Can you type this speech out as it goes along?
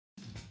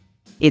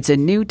It's a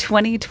new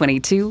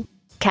 2022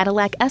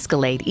 Cadillac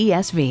Escalade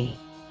ESV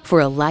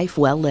for a life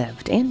well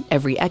lived and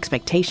every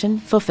expectation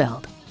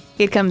fulfilled.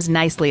 It comes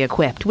nicely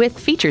equipped with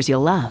features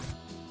you'll love: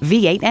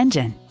 V8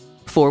 engine,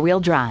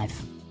 four-wheel drive,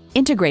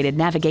 integrated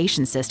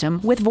navigation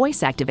system with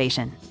voice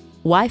activation,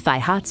 Wi-Fi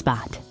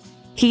hotspot,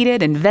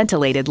 heated and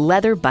ventilated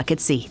leather bucket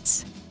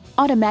seats,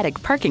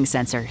 automatic parking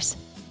sensors,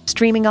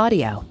 streaming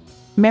audio,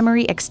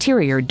 memory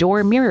exterior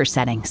door mirror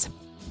settings,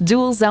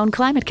 dual zone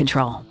climate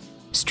control,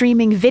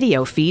 streaming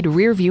video feed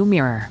rear view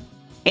mirror,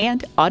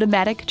 and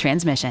automatic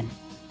transmission.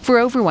 For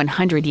over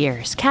 100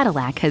 years,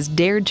 Cadillac has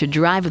dared to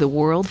drive the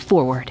world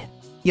forward.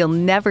 You'll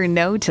never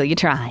know till you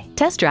try.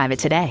 Test drive it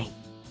today.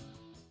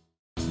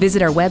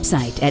 Visit our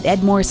website at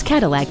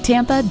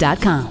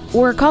edmorsecadillactampa.com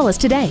or call us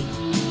today.